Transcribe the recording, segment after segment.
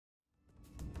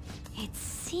It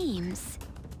seems...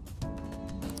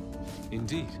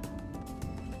 Indeed.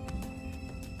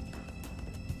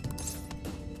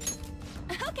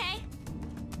 Okay.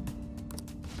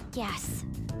 Yes.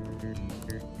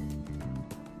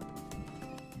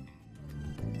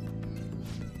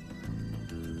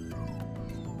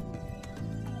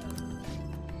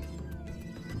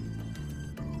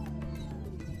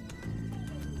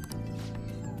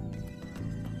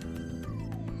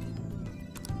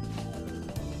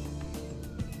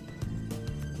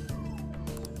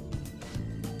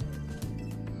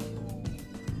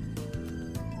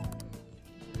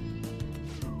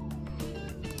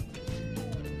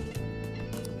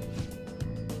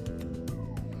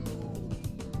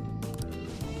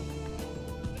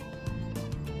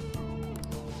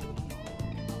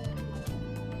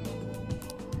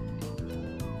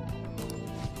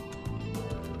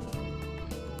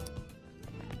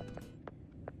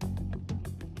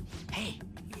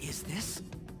 Is this?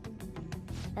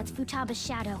 That's Futaba's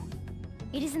shadow.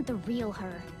 It isn't the real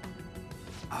her.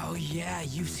 Oh yeah,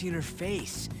 you've seen her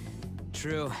face.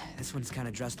 True, this one's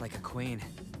kinda dressed like a queen.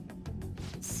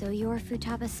 So you're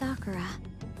Futaba Sakura.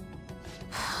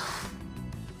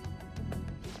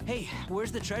 Hey,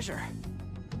 where's the treasure?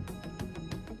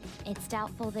 It's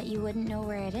doubtful that you wouldn't know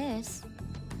where it is.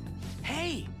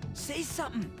 Hey, say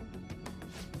something!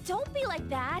 Don't be like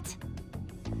that!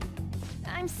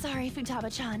 I'm sorry,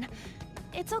 Futaba-chan.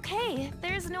 It's okay.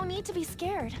 There's no need to be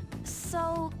scared.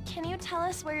 So, can you tell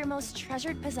us where your most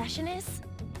treasured possession is?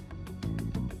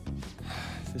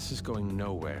 This is going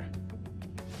nowhere.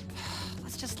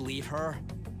 Let's just leave her.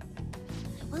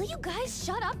 Will you guys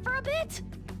shut up for a bit?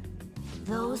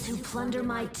 Those who plunder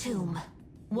my tomb,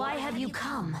 why have you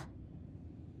come?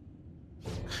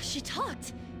 She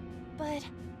talked, but...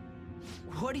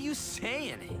 What are you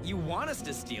saying? You want us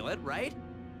to steal it, right?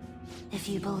 If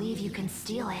you believe you can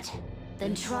steal it,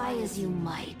 then try as you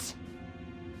might.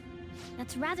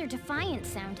 That's rather defiant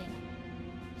sounding.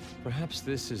 Perhaps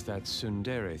this is that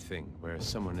tsundere thing, where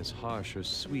someone is harsh or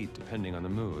sweet depending on the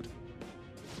mood.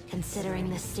 Considering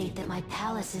the state that my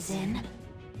palace is in,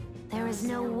 there is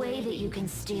no way that you can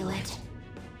steal it.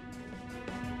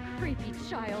 Creepy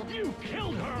child. You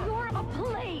killed her! You're a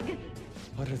plague!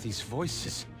 What are these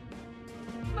voices?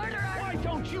 Murderer! Why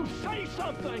don't you say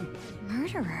something?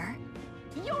 Murderer?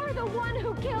 You're the one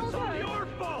who killed It's all her! your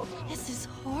fault! This is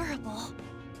horrible.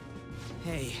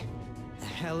 Hey, the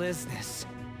hell is this?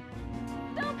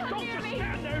 Don't come Don't near just me!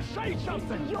 stand there, say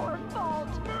something! It's your fault!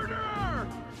 Murderer!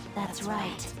 That's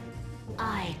right.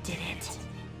 I did it.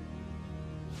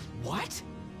 What?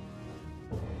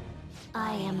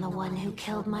 I am the one who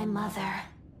killed my mother.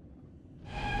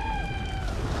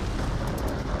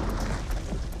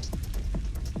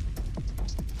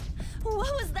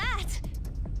 What was that?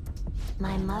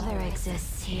 My mother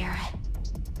exists here.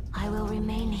 I will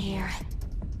remain here.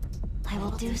 I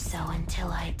will do so until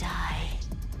I die.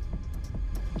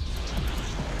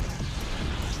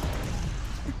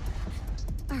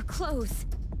 Our clothes.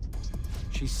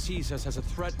 She sees us as a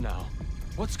threat now.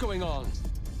 What's going on?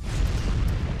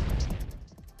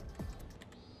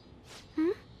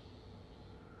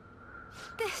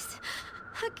 This...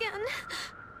 again?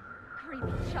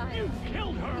 Creepy child. You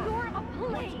killed her! You're a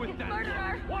What's plague! with that?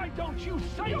 Murderer! Why don't you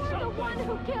say You're something? the one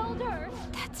who killed her!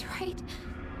 That's right.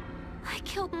 I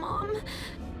killed Mom.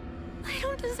 I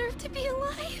don't deserve to be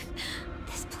alive.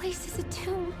 This place is a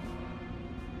tomb.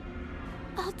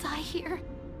 I'll die here.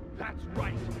 That's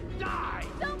right. Die!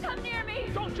 Don't come near me!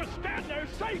 Don't just stand there,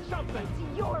 say something!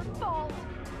 It's your fault!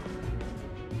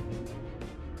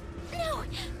 No!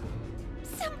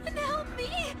 Someone help me!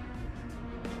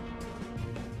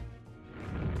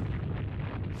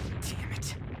 Damn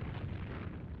it.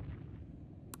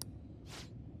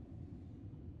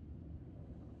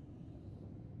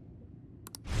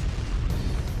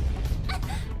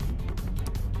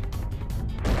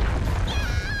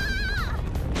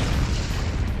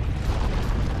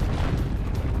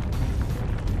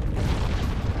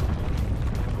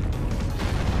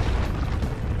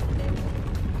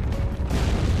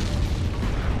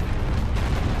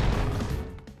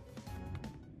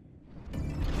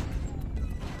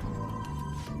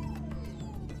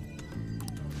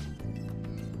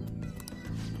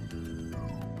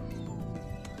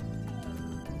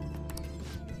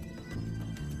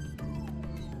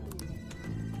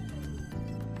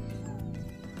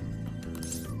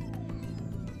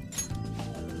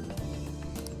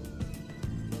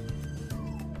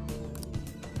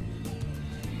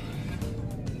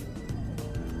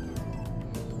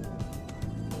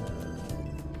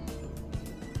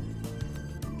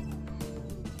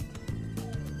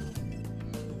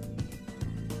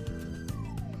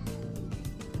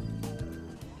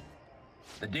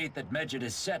 The date that Medjed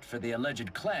has set for the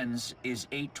alleged cleanse is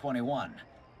 8/21.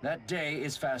 That day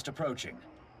is fast approaching.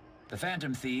 The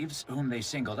Phantom Thieves, whom they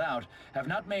singled out, have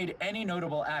not made any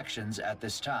notable actions at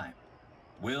this time.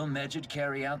 Will Medjed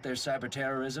carry out their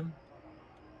cyber-terrorism?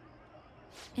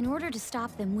 In order to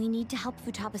stop them, we need to help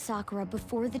Futaba Sakura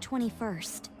before the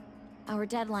 21st. Our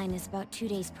deadline is about 2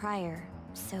 days prior,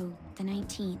 so the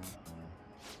 19th.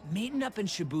 Meeting up in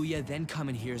Shibuya, then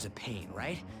coming here is a pain,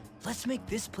 right? Let's make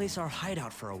this place our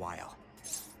hideout for a while.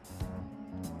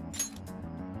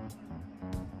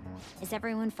 Is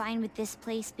everyone fine with this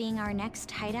place being our next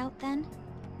hideout, then?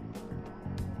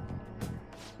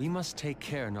 We must take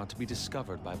care not to be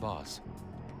discovered by Boss.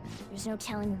 There's no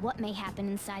telling what may happen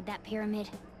inside that pyramid.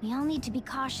 We all need to be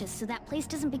cautious so that place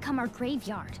doesn't become our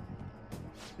graveyard.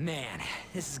 Man,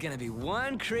 this is gonna be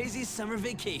one crazy summer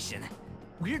vacation.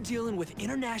 We're dealing with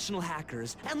international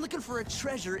hackers and looking for a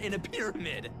treasure in a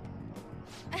pyramid.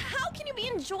 How can you be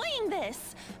enjoying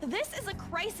this? This is a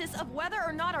crisis of whether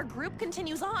or not our group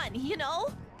continues on, you know?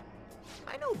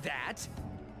 I know that.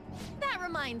 That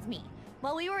reminds me.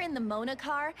 While we were in the Mona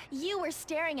car, you were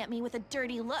staring at me with a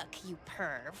dirty look, you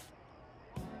perv.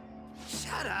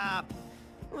 Shut up.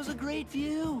 It was a great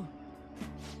view.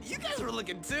 You guys were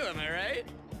looking too, am I right?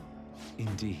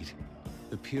 Indeed.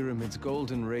 The pyramid's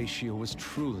golden ratio was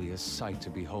truly a sight to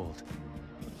behold.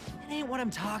 That ain't what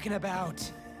I'm talking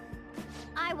about.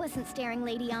 I wasn't staring,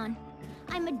 Lady On.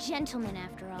 I'm a gentleman,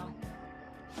 after all.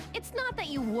 It's not that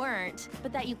you weren't,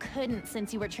 but that you couldn't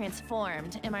since you were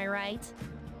transformed, am I right?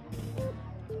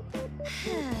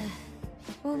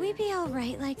 Will we be all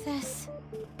right like this?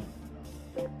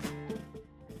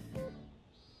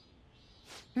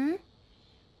 Hmm?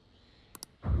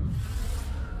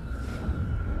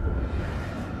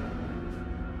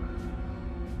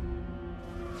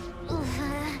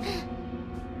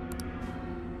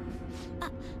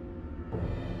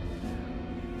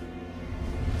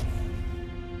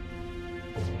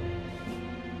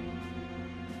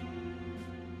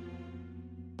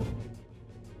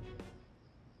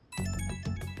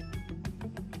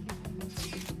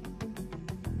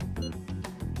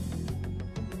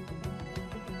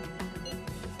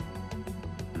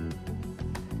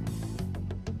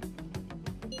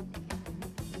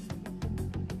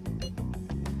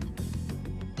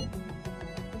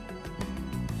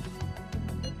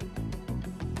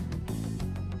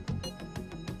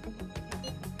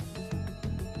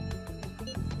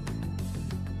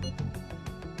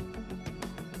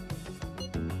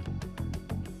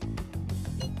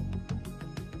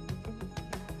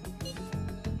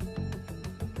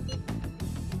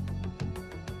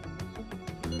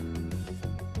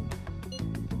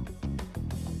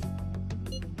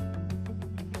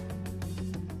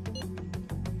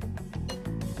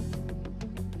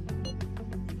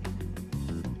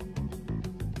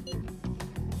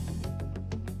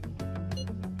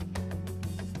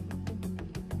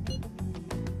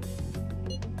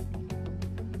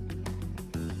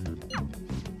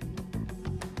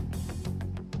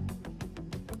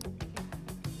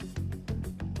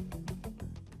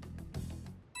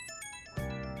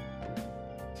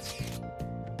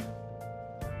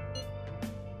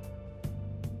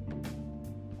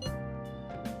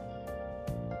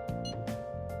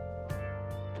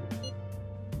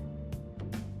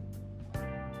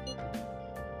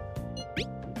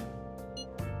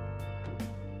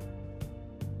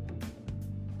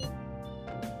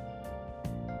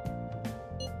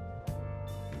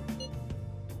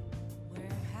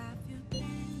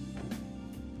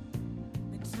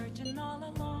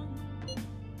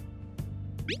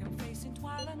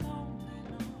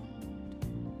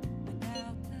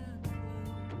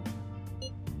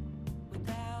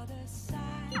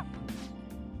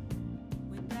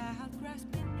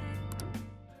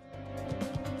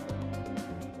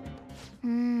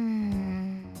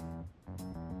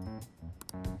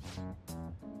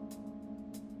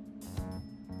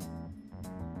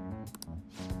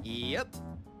 Yep.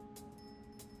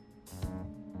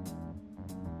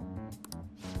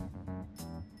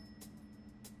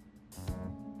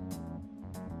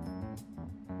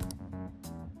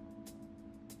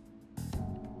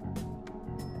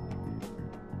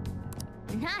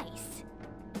 Nice.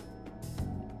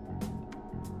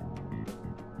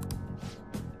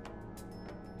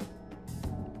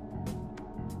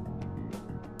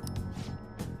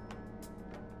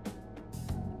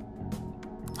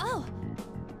 Oh!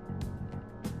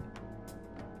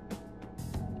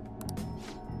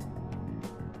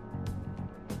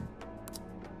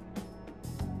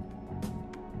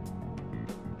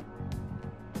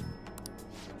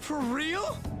 For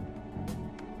real?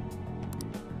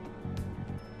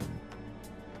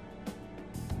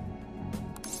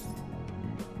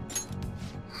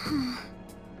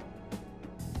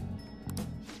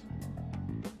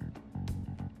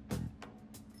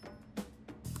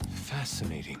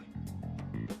 Fascinating.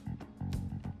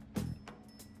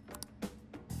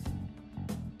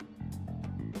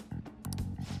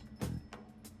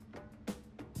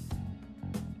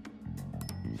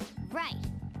 Right.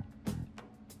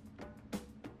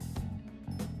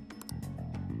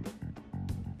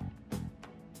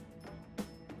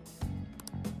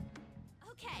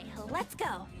 Okay, let's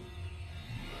go.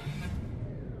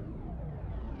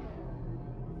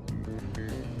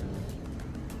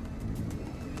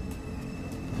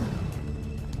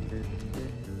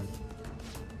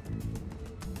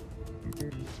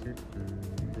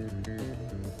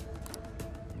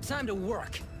 Time to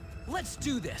work. Let's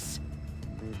do this.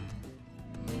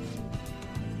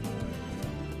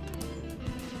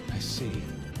 I see.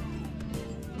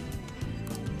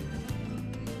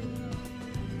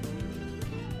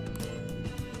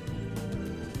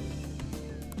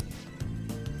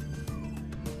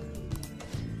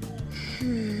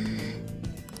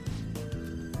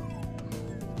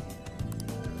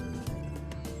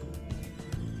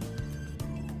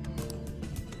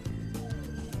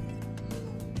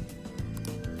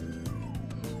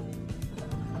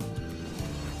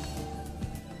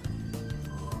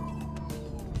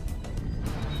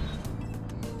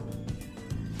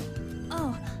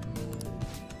 Oh.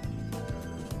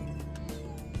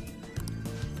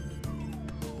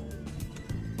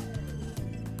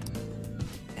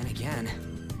 And again.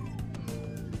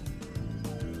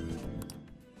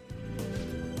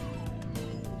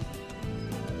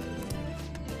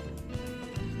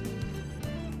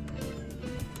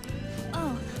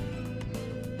 Oh.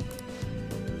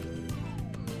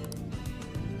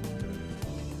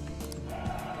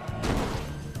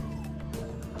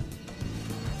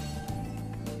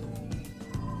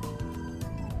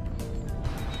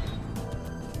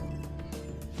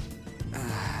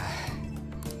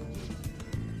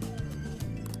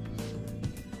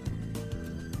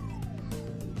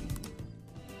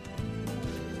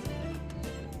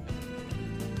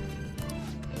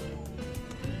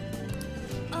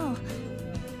 Oh.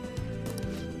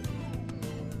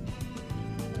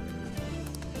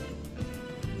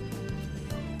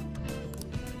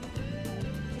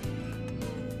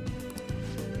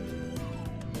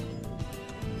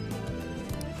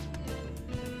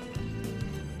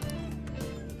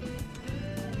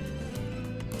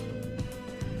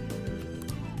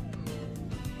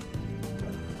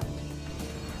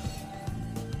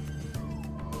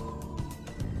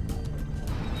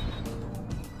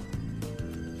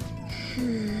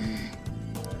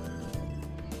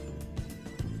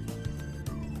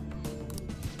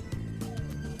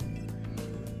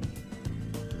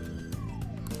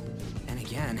 And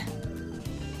again.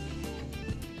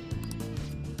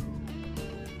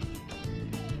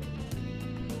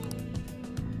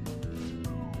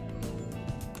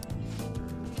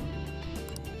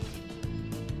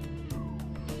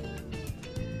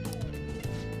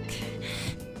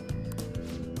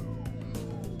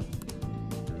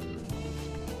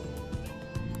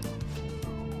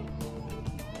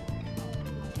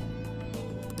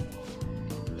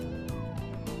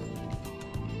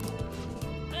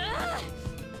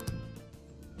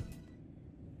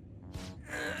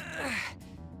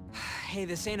 Hey,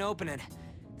 this ain't opening.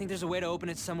 Think there's a way to open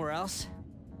it somewhere else?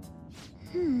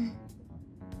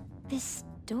 This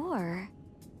door...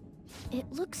 it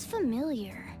looks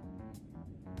familiar.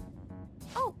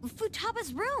 Oh,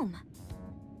 Futaba's room!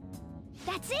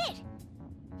 That's it!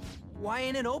 Why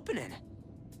ain't it opening?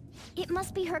 It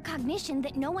must be her cognition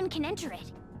that no one can enter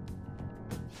it.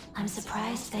 I'm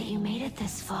surprised that you made it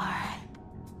this far.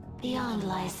 Beyond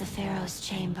lies the Pharaoh's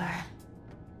chamber.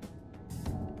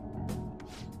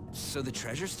 So the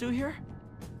treasure's still here?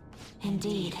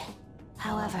 Indeed.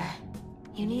 However,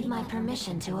 you need my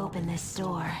permission to open this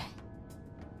door.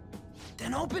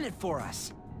 Then open it for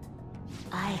us!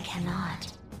 I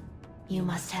cannot. You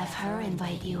must have her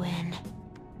invite you in.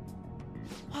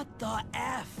 What the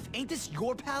F? Ain't this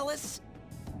your palace?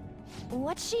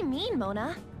 What's she mean,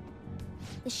 Mona?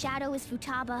 The shadow is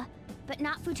Futaba, but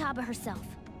not Futaba herself.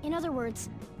 In other words,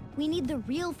 we need the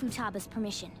real Futaba's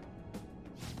permission.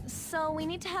 So we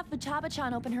need to have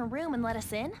Futaba-chan open her room and let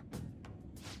us in?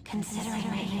 Considering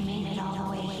that you made it all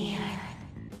the way here,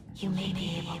 you may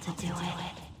be able to do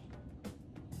it.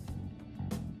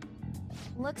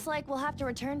 Looks like we'll have to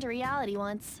return to reality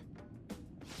once.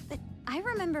 But I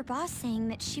remember Boss saying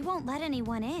that she won't let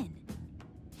anyone in.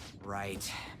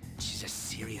 Right. She's a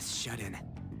serious shut-in.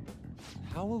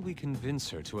 How will we convince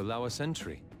her to allow us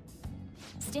entry?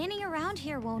 Standing around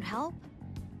here won't help.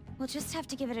 We'll just have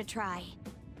to give it a try.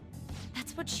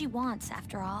 That's what she wants,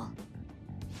 after all.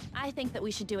 I think that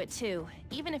we should do it too,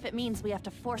 even if it means we have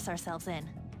to force ourselves in.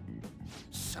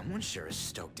 Someone sure is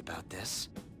stoked about this.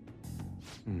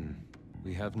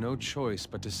 We have no choice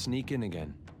but to sneak in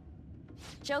again.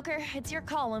 Joker, it's your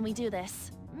call when we do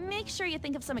this. Make sure you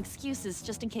think of some excuses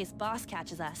just in case Boss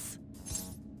catches us.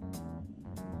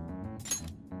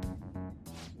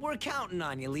 We're counting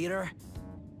on you, leader.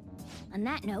 On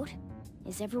that note,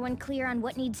 is everyone clear on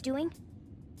what needs doing?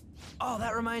 Oh,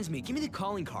 that reminds me. Give me the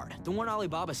calling card, the one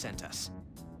Alibaba sent us.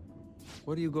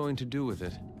 What are you going to do with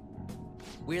it?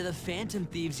 We're the Phantom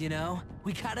Thieves, you know.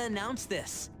 We gotta announce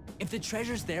this. If the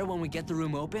treasure's there when we get the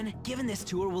room open, giving this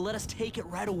to her will let us take it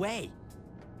right away.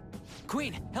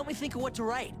 Queen, help me think of what to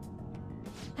write.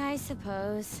 I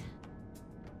suppose.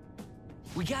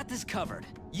 We got this covered.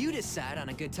 You decide on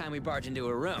a good time we barge into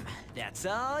a room. That's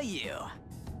all you.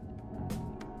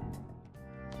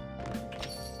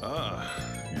 Ah,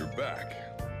 you're back.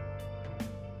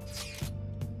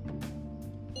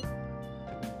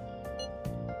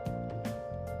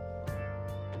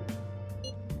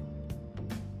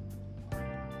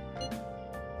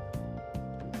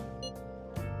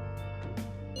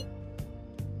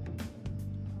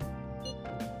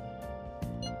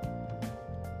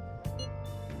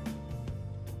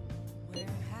 Where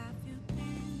have you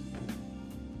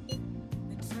been?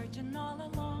 Been searching all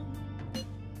along.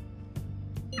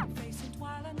 Face it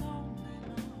while alone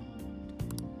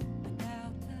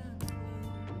without a clue.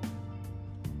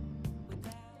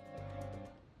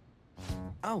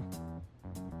 Oh.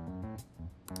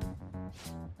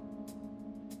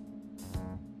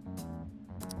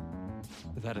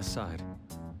 That aside,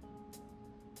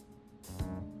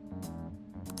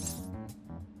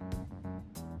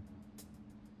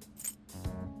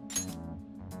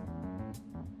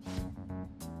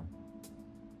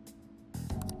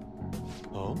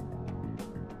 oh?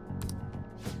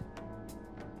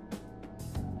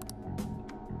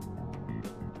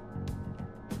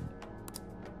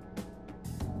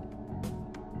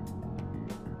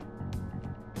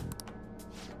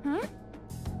 Hmm?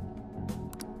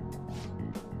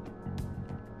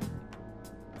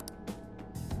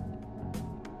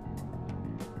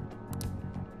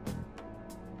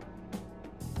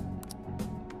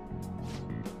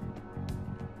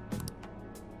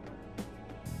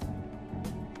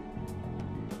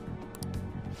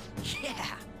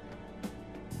 Yeah!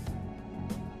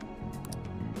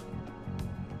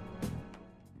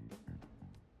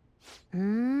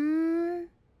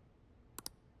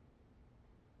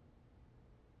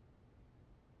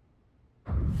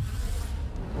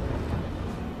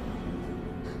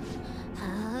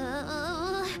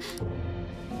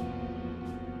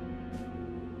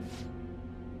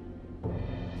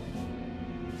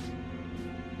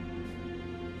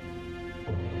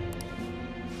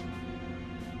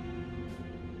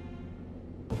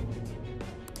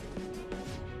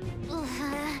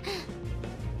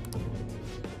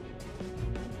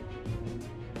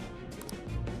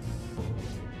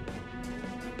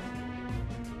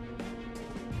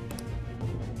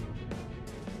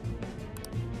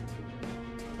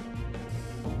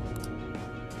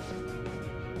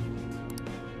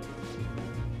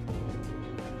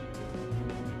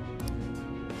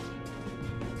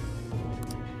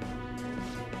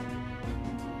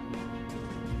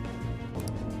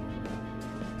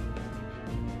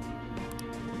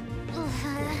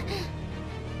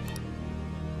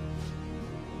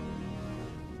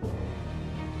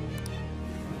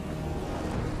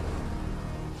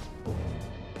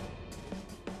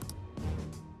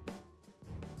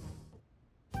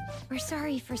 We're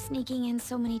sorry for sneaking in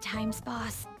so many times,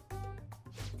 boss.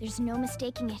 There's no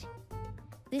mistaking it.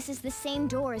 This is the same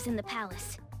door as in the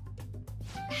palace.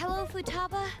 Hello,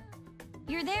 Futaba?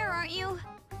 You're there, aren't you?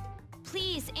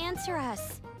 Please, answer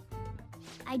us.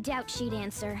 I doubt she'd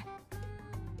answer.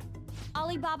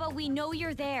 Alibaba, we know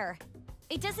you're there.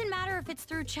 It doesn't matter if it's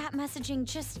through chat messaging,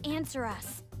 just answer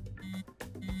us.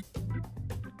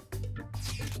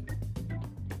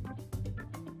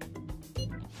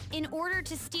 In order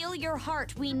to steal your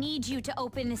heart, we need you to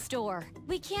open this door.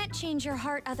 We can't change your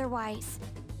heart otherwise.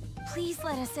 Please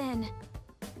let us in.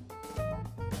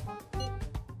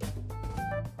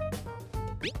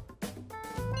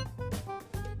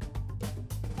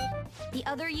 The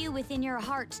other you within your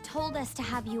heart told us to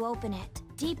have you open it.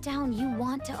 Deep down, you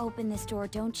want to open this door,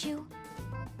 don't you?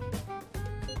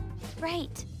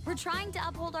 Right. We're trying to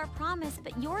uphold our promise,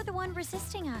 but you're the one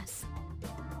resisting us.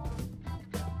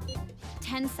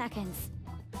 10 seconds.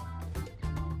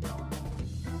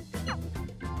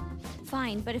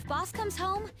 Fine, but if Boss comes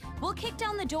home, we'll kick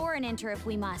down the door and enter if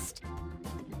we must.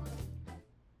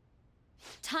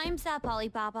 Time's up,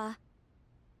 Alibaba.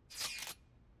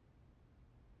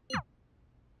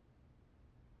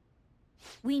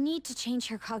 We need to change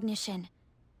her cognition.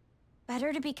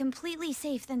 Better to be completely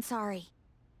safe than sorry.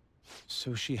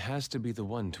 So she has to be the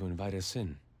one to invite us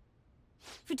in.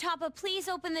 Futaba, please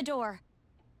open the door.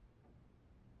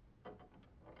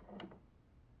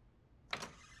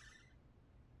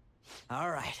 All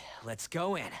right, let's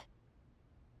go in.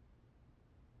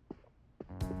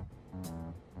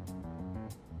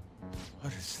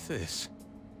 What is this?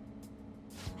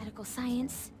 Medical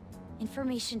science,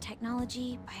 information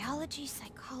technology, biology,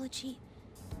 psychology.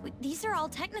 These are all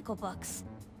technical books.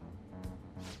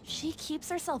 She keeps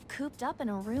herself cooped up in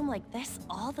a room like this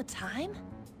all the time?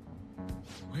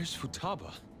 Where's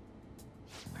Futaba?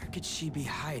 Where could she be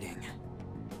hiding?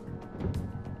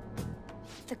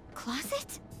 The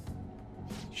closet?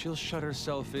 She'll shut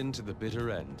herself into the bitter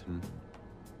end, hmm?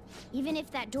 Even if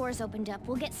that door's opened up,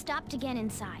 we'll get stopped again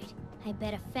inside. I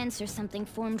bet a fence or something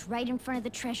formed right in front of the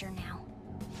treasure now.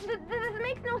 This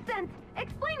makes no sense.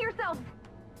 Explain yourselves.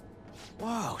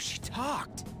 Whoa, she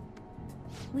talked.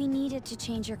 We needed to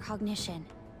change your cognition.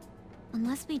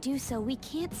 Unless we do so, we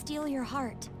can't steal your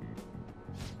heart.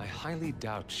 I highly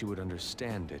doubt she would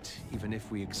understand it, even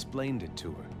if we explained it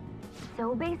to her.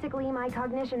 So basically, my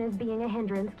cognition is being a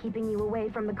hindrance, keeping you away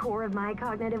from the core of my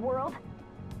cognitive world?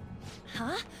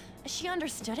 Huh? She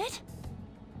understood it?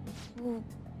 Well,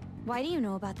 why do you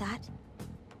know about that?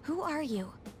 Who are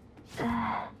you?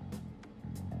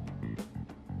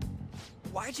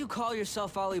 Why'd you call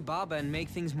yourself Alibaba and make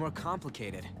things more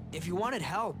complicated? If you wanted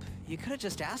help, you could have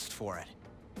just asked for it.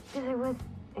 I was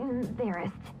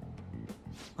embarrassed.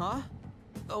 Huh?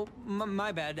 Oh,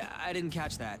 my bad. I didn't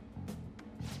catch that.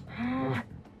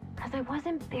 Because I was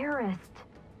embarrassed.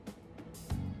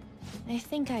 I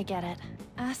think I get it.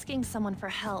 Asking someone for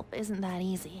help isn't that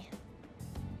easy.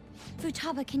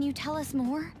 Futaba, can you tell us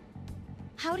more?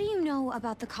 How do you know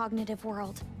about the cognitive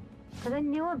world? Because I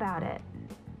knew about it.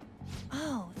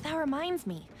 Oh, that reminds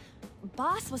me.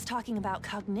 Boss was talking about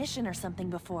cognition or something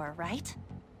before, right?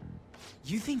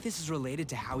 You think this is related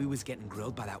to how he was getting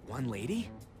grilled by that one lady?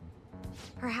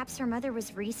 Perhaps her mother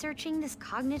was researching this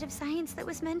cognitive science that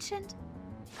was mentioned?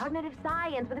 Cognitive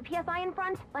science with a PSI in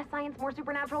front. Less science, more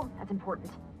supernatural. That's important.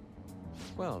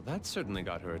 Well, that certainly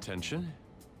got her attention.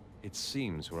 It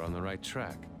seems we're on the right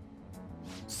track.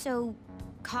 So,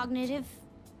 cognitive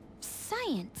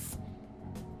science.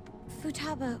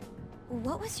 Futaba,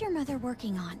 what was your mother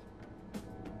working on?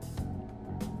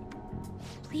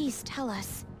 Please tell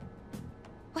us.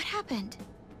 What happened?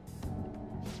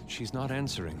 She's not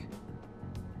answering.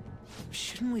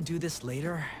 Shouldn't we do this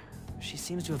later? She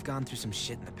seems to have gone through some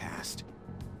shit in the past.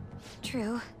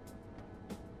 True.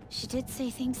 She did say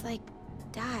things like,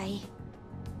 die.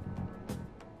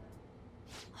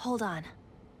 Hold on.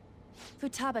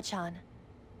 Futaba-chan,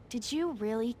 did you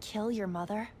really kill your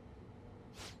mother?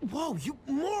 Whoa, you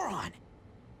moron!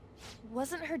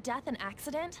 Wasn't her death an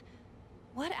accident?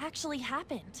 What actually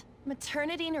happened?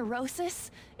 Maternity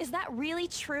neurosis? Is that really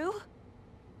true?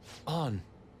 On.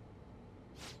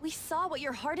 We saw what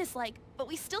your heart is like, but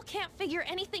we still can't figure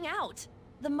anything out.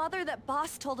 The mother that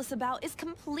Boss told us about is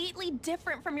completely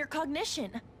different from your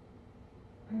cognition.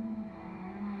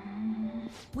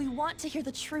 We want to hear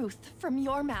the truth from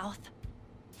your mouth.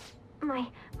 My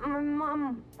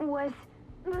mom was...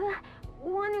 The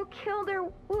one who killed her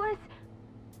was...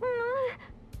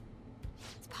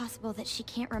 It's possible that she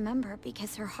can't remember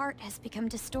because her heart has become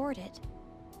distorted.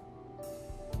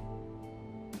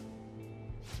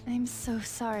 I'm so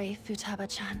sorry,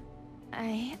 Futaba-chan.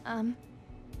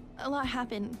 A lot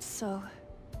happened, so...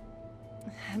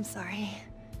 I'm sorry.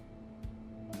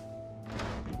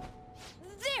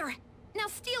 There! Now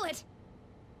steal it!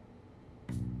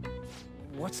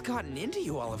 What's gotten into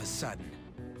you all of a sudden?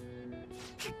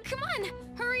 Come on!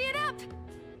 Hurry it up!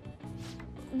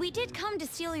 We did come to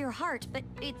steal your heart, but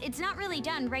it's not really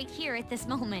done right here at this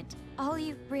moment. All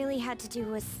you really had to do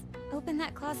was open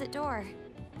that closet door.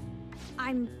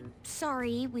 I'm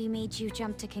sorry we made you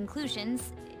jump to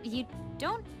conclusions. You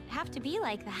don't have to be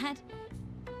like that.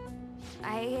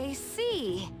 I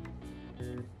see.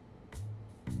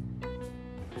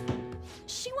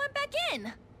 She went back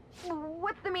in!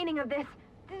 What's the meaning of this?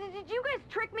 Did you guys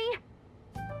trick me?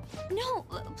 No,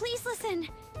 please listen.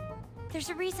 There's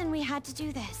a reason we had to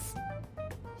do this.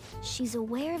 She's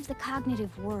aware of the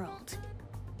cognitive world,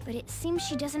 but it seems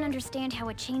she doesn't understand how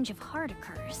a change of heart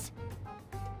occurs.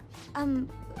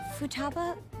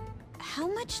 Futaba, how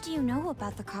much do you know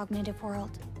about the cognitive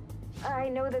world? I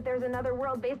know that there's another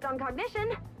world based on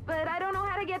cognition, but I don't know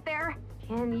how to get there.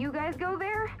 Can you guys go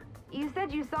there? You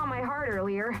said you saw my heart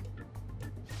earlier.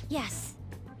 Yes,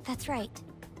 that's right.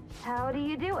 How do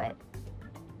you do it?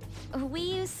 We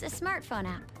use a smartphone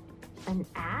app. An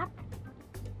app?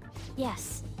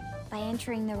 Yes. By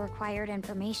entering the required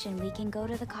information, we can go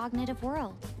to the cognitive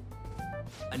world.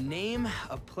 A name,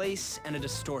 a place, and a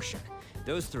distortion.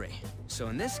 Those three. So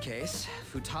in this case,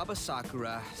 Futaba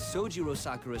Sakura, Sojiro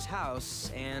Sakura's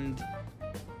house, and...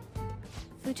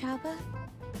 Futaba?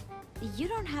 You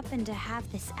don't happen to have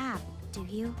this app, do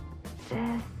you?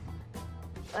 This...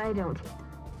 I don't.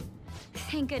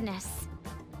 Thank goodness.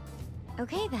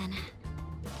 Okay then.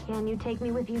 Can you take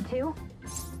me with you too?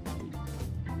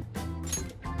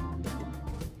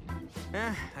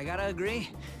 I gotta agree.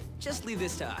 Just leave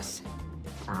this to us.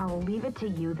 I'll leave it to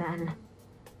you then.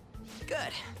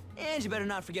 Good. And you better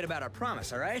not forget about our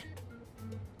promise, all right?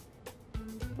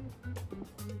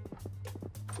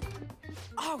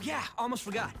 Oh yeah, almost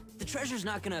forgot. The treasure's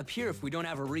not gonna appear if we don't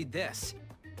ever read this.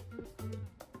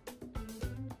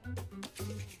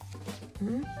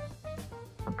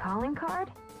 A calling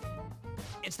card?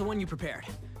 It's the one you prepared.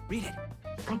 Read it.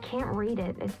 I can't read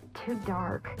it. It's too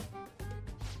dark.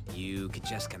 You could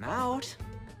just come out.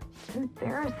 It's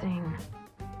embarrassing.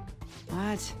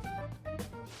 What?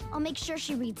 I'll make sure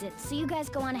she reads it, so you guys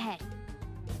go on ahead.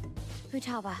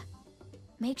 Futaba,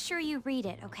 make sure you read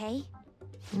it, okay?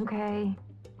 Okay.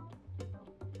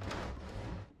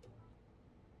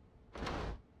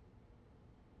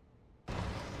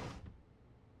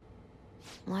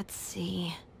 Let's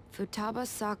see. Futaba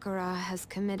Sakura has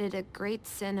committed a great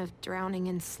sin of drowning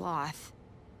in sloth.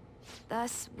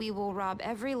 Thus, we will rob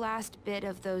every last bit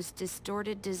of those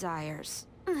distorted desires.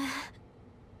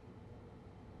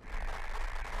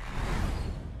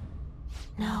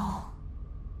 No.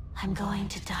 I'm going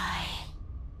to die.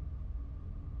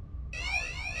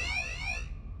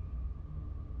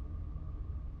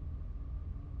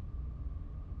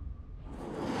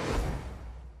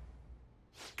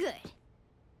 Good.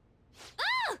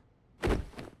 Ah!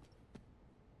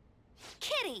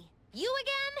 Kitty, you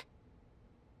again?